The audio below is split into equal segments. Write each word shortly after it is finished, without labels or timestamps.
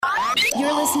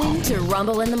You're listening to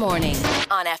Rumble in the Morning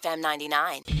on FM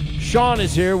 99. Sean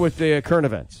is here with the current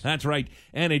events. That's right.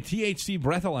 And a THC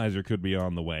breathalyzer could be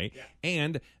on the way. Yeah.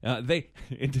 And they,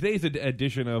 in today's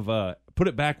edition of Put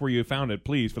It Back Where You Found It,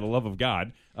 Please, for the love of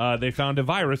God, they found a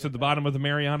virus at the bottom of the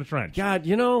Mariana Trench. God,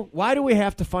 why do we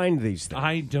have to find these things?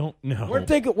 I don't know. We're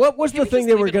thinking, what was the thing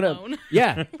they were going to...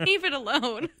 Yeah. Leave it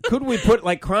alone. Could we put,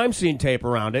 crime scene tape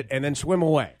around it and then swim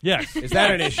away? Yes. Is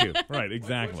that an issue? Right,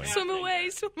 exactly. Swim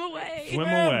away, swim away. Swim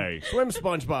away. Swim,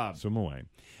 SpongeBob. Swim away.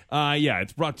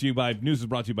 It's brought to you by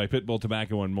Pitbull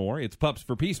Tobacco and more. It's Pups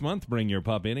for Peace Month. Bring your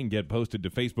pup in and get posted to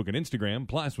Facebook and Instagram.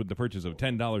 Plus, with the purchase of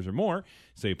 $10 or more,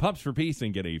 say Pups for Peace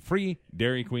and get a free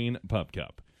Dairy Queen Pup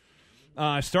Cup.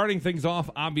 Starting things off,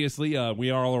 obviously,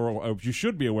 you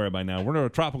should be aware by now, we're in a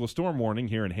tropical storm warning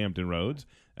here in Hampton Roads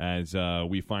as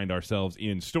we find ourselves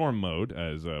in storm mode,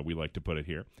 as we like to put it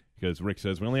here, because Rick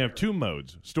says we only have two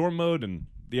modes, storm mode and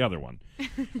the other one.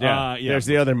 There's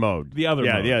the other mode. The other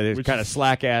mode. Yeah, there's kind of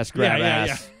slack ass, grab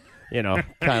ass. Kind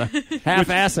of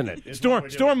half-assing it.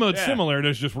 Storm mode's similar,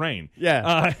 there's just rain.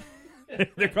 Yeah.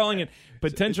 They're calling it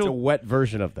potential. It's a wet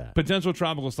version of that. Potential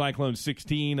tropical cyclone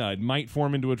 16. It might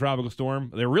form into a tropical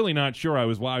storm. They're really not sure. I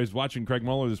was watching Craig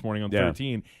Muller this morning on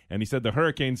 13, and he said the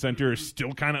Hurricane Center is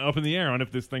still kind of up in the air on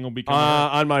if this thing will become.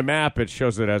 On my map, it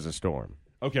shows it as a storm.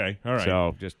 Okay, all right.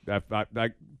 So just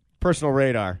personal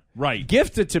radar. Right.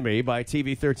 Gifted to me by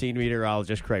TV 13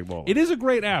 meteorologist Craig Muller. It is a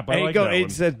great app. I like that one. He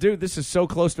said, dude, this is so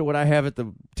close to what I have at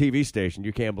the TV station.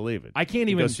 You can't believe it. I can't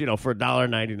even. For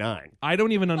 $1.99. I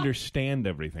don't even understand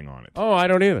everything on it. Oh, I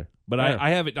don't either. But I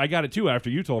have it. I got it, too,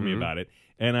 after you told me about it.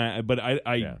 And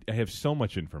I have so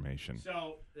much information.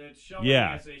 So it's showing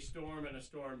as a storm and a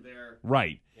storm there.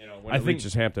 Right. When it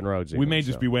reaches Hampton Roads. We may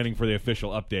just be waiting for the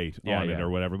official update on it or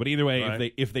whatever. But either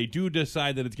way, if they do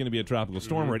decide that it's going to be a tropical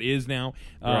storm, or it is now,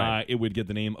 it would get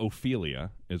the name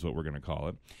Ophelia, is what we're going to call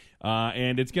it.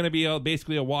 And it's going to be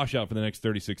basically a washout for the next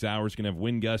 36 hours. Going to have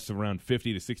wind gusts of around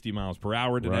 50 to 60 miles per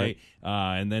hour today.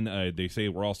 Right. And then they say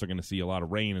we're also going to see a lot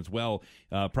of rain as well.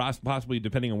 Possibly,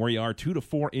 depending on where you are, 2 to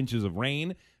 4 inches of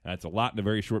rain. That's a lot in a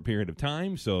very short period of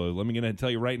time. So let me go ahead and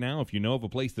tell you right now, if you know of a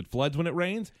place that floods when it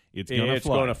rains, it's going to flood. It's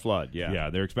going to flood, yeah. Yeah,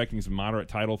 they're expecting some moderate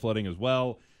tidal flooding as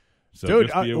well. So dude,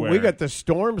 just be aware. We got the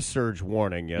storm surge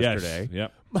warning yesterday.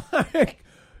 Yes, yep.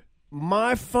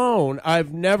 My phone,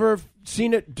 I've never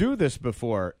seen it do this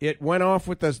before. It went off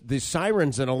with the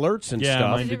sirens and alerts and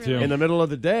stuff mine did too. In the middle of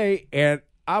the day, and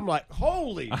I'm like,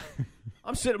 holy...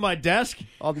 I'm sitting at my desk.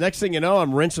 Next thing you know,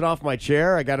 I'm rinsing off my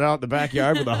chair. I got it out in the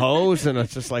backyard with a hose, and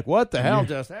it's just like, what the hell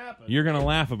just happened? You're going to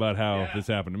laugh about how this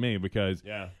happened to me because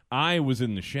I was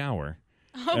in the shower,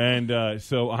 and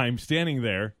so I'm standing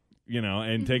there,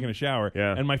 and taking a shower,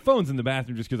 and my phone's in the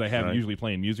bathroom just because I have it usually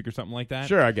playing music or something like that.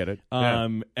 Sure, I get it.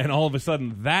 And all of a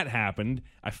sudden that happened.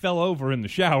 I fell over in the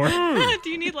shower. Do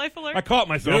you need life alert? I caught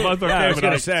myself. Dude, I was okay, I was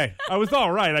going to say. I was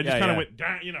all right. I just kind of went,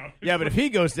 Yeah, but if he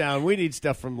goes down, we need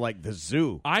stuff from the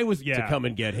zoo. To come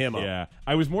and get him up. Yeah,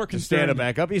 I was more concerned. Stand him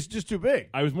back up. He's just too big.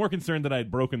 I was more concerned that I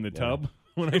had broken the tub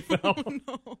when I fell.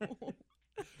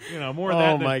 No. More of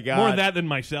that. My God. More of that than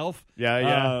myself.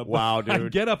 Yeah. Wow, dude. I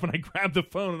get up and I grab the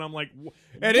phone and I'm like, what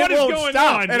it is won't going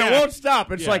stop. on? And it won't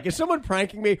stop. It's like, is someone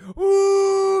pranking me?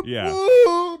 Whoop,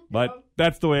 whoop. But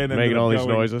that's the way it ended Making up all these going.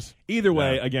 noises. Either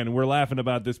way, again, we're laughing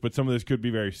about this, but some of this could be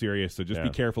very serious. So just be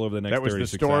careful over the next 36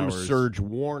 hours. That was the storm surge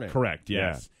warning. Correct.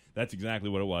 Yes, that's exactly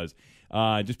what it was.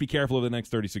 Just be careful over the next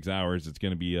 36 hours. It's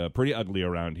going to be pretty ugly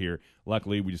around here.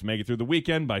 Luckily, we just make it through the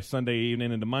weekend. By Sunday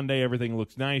evening into Monday, everything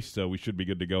looks nice, so we should be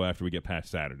good to go after we get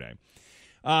past Saturday.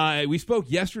 We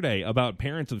spoke yesterday about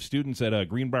parents of students at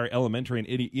Greenbrier Elementary and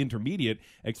Intermediate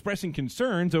expressing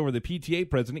concerns over the PTA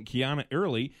president, Kiana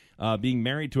Early, being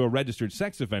married to a registered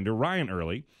sex offender, Ryan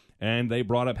Early. And they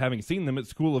brought up having seen them at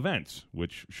school events,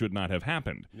 which should not have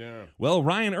happened. Yeah. Well,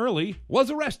 Ryan Early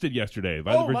was arrested yesterday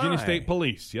by the Virginia State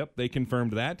Police. Yep, they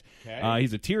confirmed that. Okay.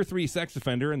 He's a Tier 3 sex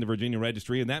offender in the Virginia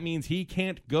Registry, and that means he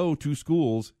can't go to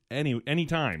schools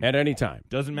anytime. At any time.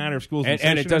 Doesn't matter if school's in session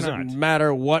and it doesn't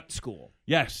matter what school.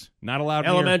 Yes, not allowed.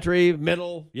 Elementary,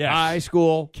 middle, high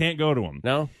school. Can't go to them.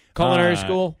 No? Culinary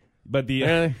school? But the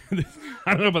really?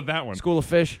 I don't know about that one. School of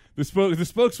Fish. The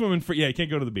spokeswoman for you can't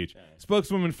go to the beach.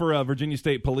 Spokeswoman for Virginia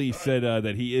State Police said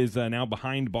that he is now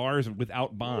behind bars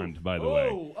without bond. By the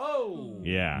way.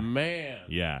 Yeah, man.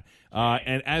 Yeah,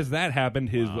 and as that happened,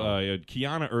 his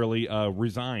Kiana Early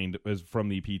resigned from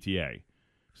the PTA.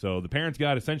 So the parents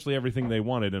got essentially everything they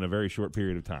wanted in a very short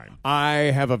period of time. I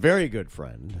have a very good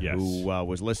friend who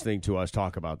was listening to us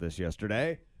talk about this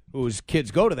yesterday, whose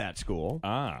kids go to that school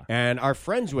and are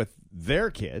friends with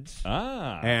their kids.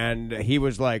 And he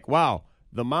was like, wow,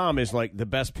 the mom is like the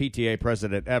best PTA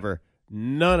president ever.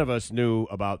 None of us knew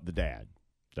about the dad.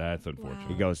 That's unfortunate.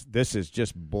 He goes, this is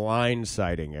just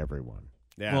blindsiding everyone.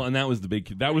 Yeah. Well, and that was the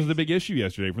big issue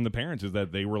yesterday from the parents, is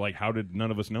that they were like, how did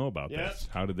none of us know about this?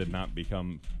 How did it not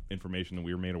become information that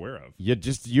we were made aware of?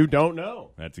 You don't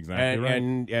know. That's exactly right.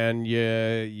 And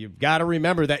you've got to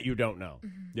remember that you don't know.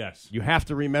 Yes. You have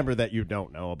to remember that you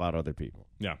don't know about other people.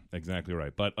 Yeah, exactly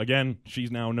right. But again,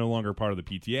 she's now no longer part of the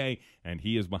PTA, and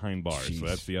he is behind bars. Jeez. So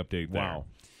that's the update there.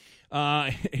 Wow.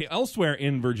 Elsewhere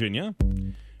in Virginia,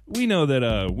 we know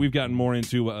that we've gotten more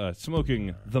into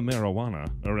smoking the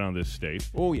marijuana around this state.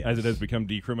 Oh, yes. As it has become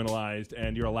decriminalized,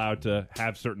 and you're allowed to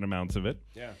have certain amounts of it.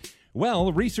 Yeah.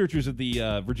 Well, researchers at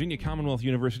the Virginia Commonwealth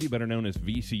University, better known as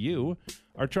VCU,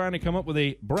 are trying to come up with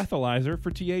a breathalyzer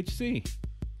for THC.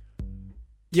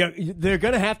 Yeah, they're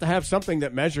going to have something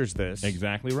that measures this.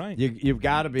 Exactly right. You've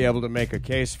got to be able to make a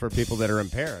case for people that are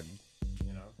impaired.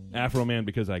 Afro Man,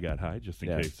 because I got high, just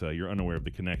in case you're unaware of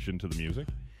the connection to the music.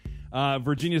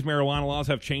 Virginia's marijuana laws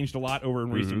have changed a lot over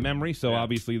in recent memory, so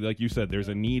obviously, like you said, there's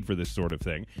a need for this sort of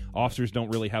thing. Officers don't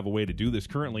really have a way to do this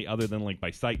currently other than like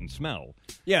by sight and smell.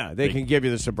 Yeah, they can give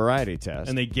you the sobriety test.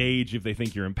 And they gauge if they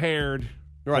think you're impaired.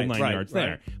 Right, whole 9 yards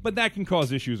there. But that can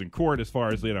cause issues in court as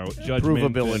far as, judgment.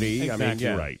 Provability. Exactly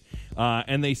right.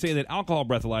 And they say that alcohol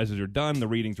breathalyzers are done. The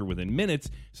readings are within minutes.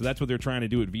 So that's what they're trying to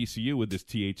do at VCU with this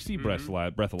THC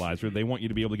breathalyzer. They want you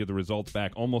to be able to get the results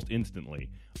back almost instantly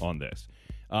on this.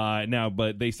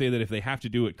 But they say that if they have to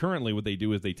do it currently, what they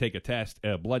do is they take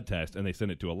a blood test, and they send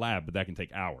it to a lab, but that can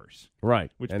take hours. Right.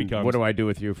 Which and becomes... what do I do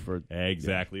with you for...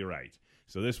 Exactly right.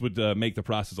 So this would make the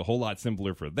process a whole lot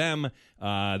simpler for them.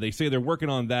 They say they're working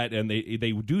on that, and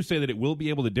they do say that it will be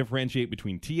able to differentiate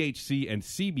between THC and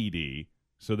CBD,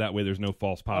 so that way there's no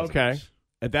false positives.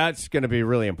 Okay. That's going to be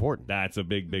really important. That's a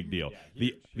big, big deal.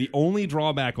 The only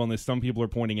drawback on this, some people are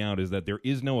pointing out, is that there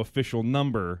is no official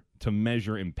number to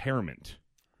measure impairment.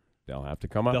 They'll have to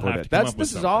come up with it.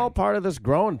 This is all part of this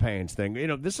growing pains thing.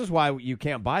 This is why you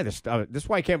can't buy this stuff. This is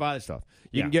why you can't buy this stuff.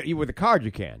 You can get you with a card.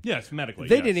 You can. Yes, medically.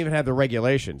 They didn't even have the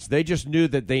regulations. They just knew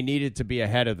that they needed to be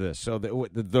ahead of this. So the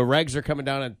regs are coming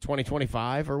down in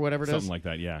 2025 or whatever it is. Something like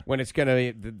that. Yeah. When it's going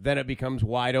to, then it becomes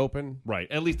wide open.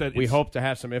 Right. At least that we hope to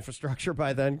have some infrastructure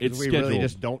by then, because we really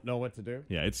just don't know what to do.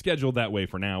 Yeah, it's scheduled that way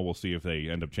for now. We'll see if they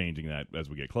end up changing that as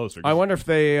we get closer. I wonder if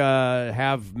they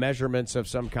have measurements of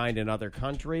some kind in other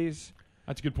countries.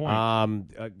 That's a good point.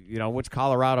 What's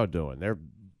Colorado doing?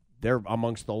 They're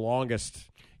amongst the longest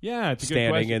it's a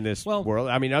standing in this world.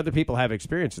 I mean, other people have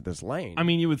experience in this lane. I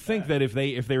mean, you would think that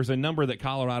if there's a number that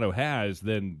Colorado has,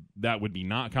 then that would be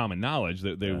not common knowledge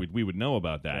that we would know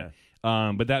about that.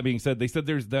 Yeah. But that being said, they said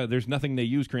there's nothing they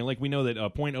use currently. Like we know that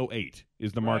 0.08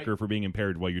 is the marker for being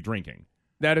impaired while you're drinking.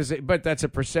 That is, but that's a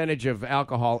percentage of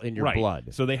alcohol in your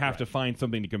blood. So they have to find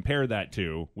something to compare that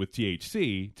to with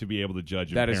THC to be able to judge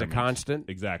that impairment. Is a constant?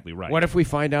 Exactly right. What if we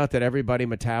find out that everybody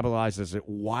metabolizes it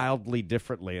wildly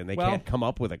differently and they can't come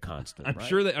up with a constant? I'm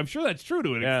sure that's true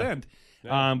to an extent.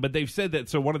 Yeah. But they've said that,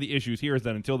 so one of the issues here is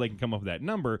that until they can come up with that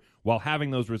number, while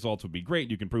having those results would be great,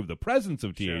 you can prove the presence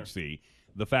of THC. Sure.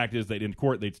 The fact is that in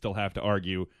court they'd still have to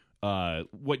argue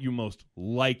what you most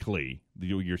likely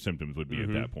your symptoms would be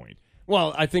at that point.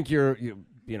 Well, I think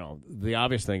the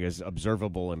obvious thing is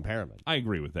observable impairment. I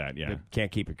agree with that, yeah. You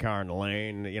can't keep your car in the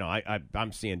lane.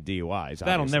 I'm seeing DUIs.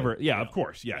 That'll never, of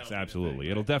course, yes, absolutely.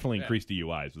 It'll definitely increase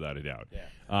DUIs without a doubt.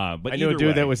 Yeah. But I knew a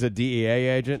dude that was a DEA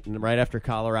agent, and right after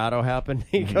Colorado happened,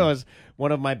 he goes,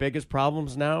 one of my biggest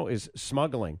problems now is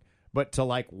smuggling, but to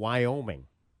Wyoming.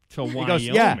 He goes,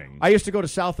 I used to go to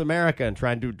South America and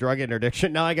try and do drug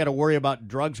interdiction. Now I got to worry about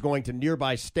drugs going to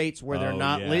nearby states where they're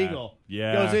not legal.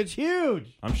 Yeah. He goes, it's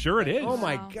huge. I'm sure it is. Oh,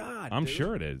 my God. I'm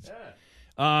sure it is.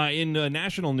 Yeah. In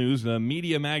national news,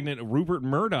 media magnate Rupert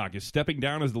Murdoch is stepping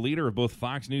down as the leader of both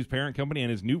Fox News parent company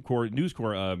and his News Corp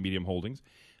Medium Holdings.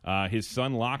 His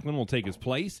son Lachlan will take his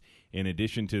place. In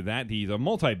addition to that, he's a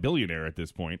multi-billionaire at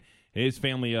this point. His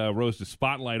family rose to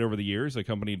spotlight over the years,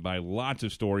 accompanied by lots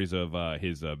of stories of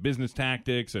his business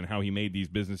tactics and how he made these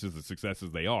businesses the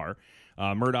successes they are.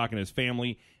 Murdoch and his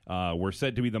family were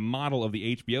said to be the model of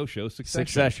the HBO show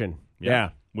Succession.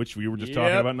 Yeah. Which we were just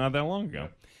talking about not that long ago.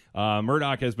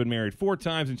 Murdoch has been married 4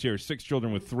 times and shares 6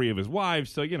 children with 3 of his wives,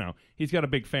 so, he's got a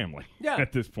big family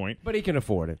at this point. But he can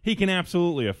afford it. He can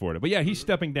absolutely afford it. But, he's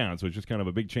stepping down, so it's just kind of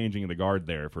a big changing of the guard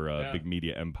there for a big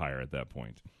media empire at that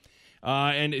point.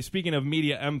 And speaking of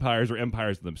media empires or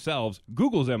empires themselves,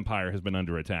 Google's empire has been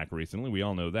under attack recently. We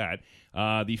all know that.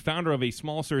 The founder of a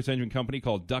small search engine company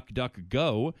called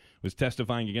DuckDuckGo was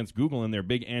testifying against Google in their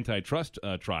big antitrust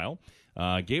trial.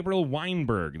 Gabriel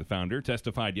Weinberg, the founder,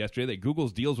 testified yesterday that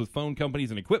Google's deals with phone companies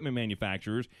and equipment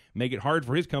manufacturers make it hard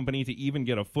for his company to even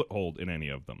get a foothold in any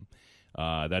of them.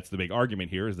 That's the big argument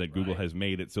here, is that Google has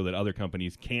made it so that other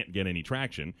companies can't get any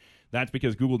traction. That's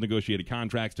because Google negotiated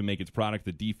contracts to make its product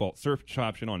the default search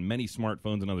option on many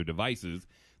smartphones and other devices.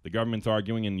 The government's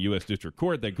arguing in the U.S. District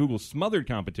Court that Google smothered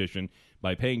competition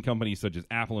by paying companies such as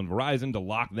Apple and Verizon to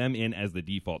lock them in as the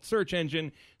default search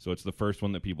engine, so it's the first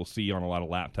one that people see on a lot of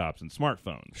laptops and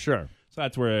smartphones. Sure. So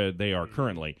that's where they are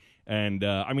currently. And,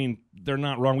 I mean, they're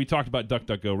not wrong. We talked about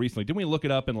DuckDuckGo recently. Didn't we look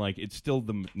it up and, like, it's still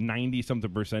the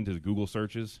 90-something% is Google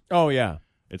searches? Oh, yeah.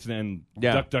 It's then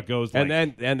Yeah. DuckDuckGo's like...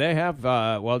 And they have,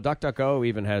 DuckDuckGo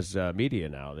even has media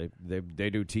now.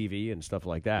 They do TV and stuff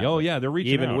like that. Oh, yeah, they're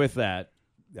reaching Even out. with that,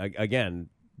 again,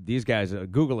 these guys,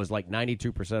 Google is like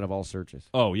 92% of all searches.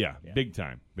 Oh, yeah. Big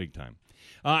time. Big time.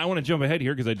 I want to jump ahead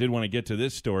here because I did want to get to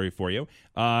this story for you.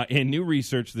 In new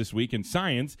research this week in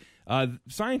science,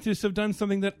 scientists have done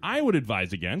something that I would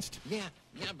advise against. Yeah,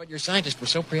 but your scientists were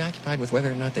so preoccupied with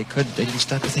whether or not they could, they didn't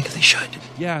stop to think if they should.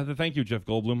 Yeah, thank you, Jeff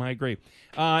Goldblum. I agree.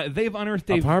 They've unearthed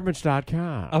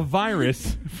Apartments.com. a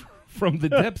virus from the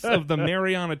depths of the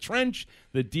Mariana Trench,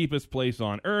 the deepest place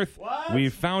on Earth.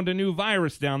 We've found a new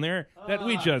virus down there that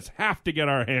we just have to get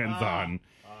our hands on.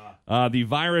 The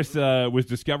virus was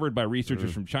discovered by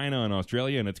researchers from China and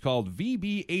Australia, and it's called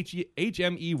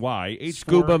VBHMEY.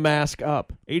 Scuba mask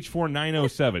up.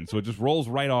 H4907, so it just rolls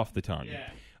right off the tongue.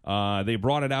 They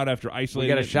brought it out after We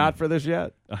isolating got a shot for this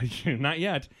yet? Not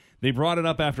yet. They brought it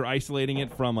up after isolating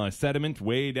it from sediment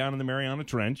way down in the Mariana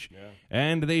Trench,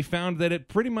 and they found that it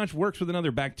pretty much works with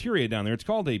another bacteria down there. It's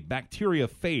called a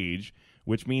bacteriophage,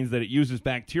 which means that it uses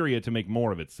bacteria to make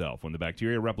more of itself. When the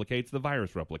bacteria replicates, the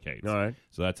virus replicates. All right.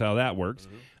 So that's how that works.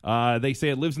 They say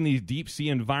it lives in these deep sea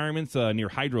environments near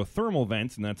hydrothermal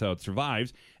vents, and that's how it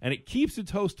survives. And it keeps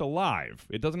its host alive.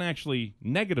 It doesn't actually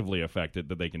negatively affect it,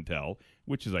 that they can tell,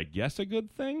 which is, I guess, a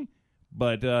good thing.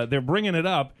 But they're bringing it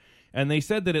up, and they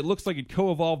said that it looks like it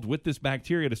co-evolved with this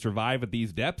bacteria to survive at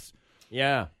these depths.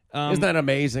 Yeah. Isn't that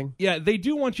amazing? Yeah, they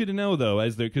do want you to know, though,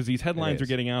 because these headlines are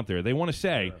getting out there, they want to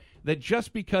say that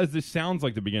just because this sounds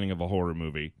like the beginning of a horror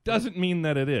movie doesn't mean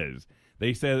that it is.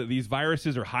 They say that these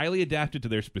viruses are highly adapted to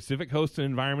their specific hosts and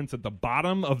environments at the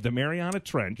bottom of the Mariana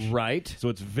Trench. Right. So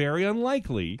it's very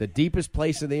unlikely. The deepest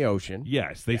place in the ocean.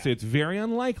 Yes, they say it's very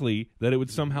unlikely that it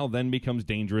would somehow then becomes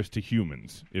dangerous to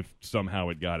humans if somehow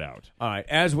it got out. All right.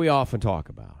 As we often talk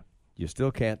about, you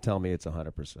still can't tell me it's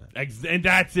 100%. And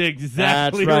that's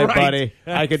exactly That's right, right. buddy.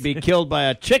 I could be killed by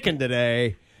a chicken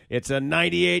today. It's a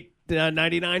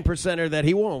 99%er that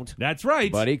he won't. That's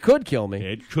right. But he could kill me.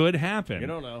 It could happen. You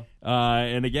don't know.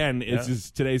 And again, this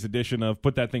is today's edition of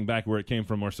Put That Thing Back Where It Came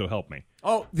From, or So Help Me.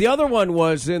 Oh, the other one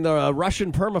was in the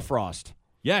Russian permafrost.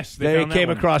 Yes, They found that came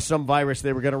one. across some virus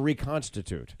they were going to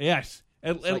reconstitute. Yes.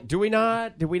 Like, did we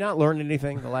not learn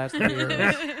anything the last 3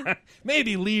 years?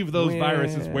 Maybe leave those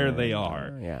viruses where they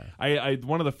are. Yeah. I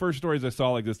one of the first stories I saw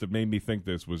like this that made me think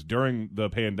this was during the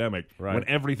pandemic, when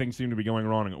everything seemed to be going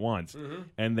wrong at once,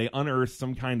 and they unearthed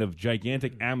some kind of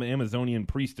gigantic Amazonian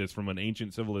priestess from an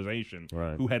ancient civilization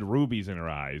who had rubies in her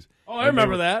eyes. Oh, I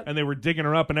remember that. And they were digging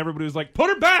her up, and everybody was like, "Put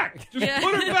her back! Just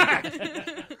put her back,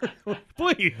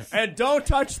 please!" And don't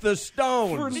touch the For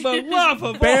stones. the love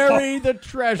of Bury the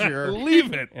treasure.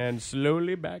 leave it. And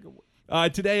slowly back away.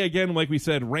 Today, again, like we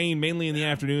said, rain mainly in the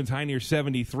afternoons, high near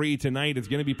 73. Tonight, it's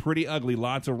going to be pretty ugly.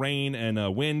 Lots of rain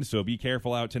and wind, so be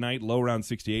careful out tonight. Low around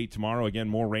 68. Tomorrow, again,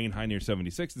 more rain, high near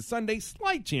 76. The Sunday,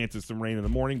 slight chances some rain in the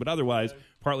morning, but otherwise,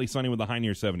 partly sunny with a high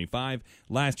near 75.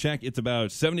 Last check, it's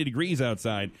about 70 degrees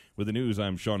outside. With the news,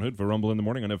 I'm Sean Hood for Rumble in the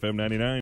Morning on FM 99.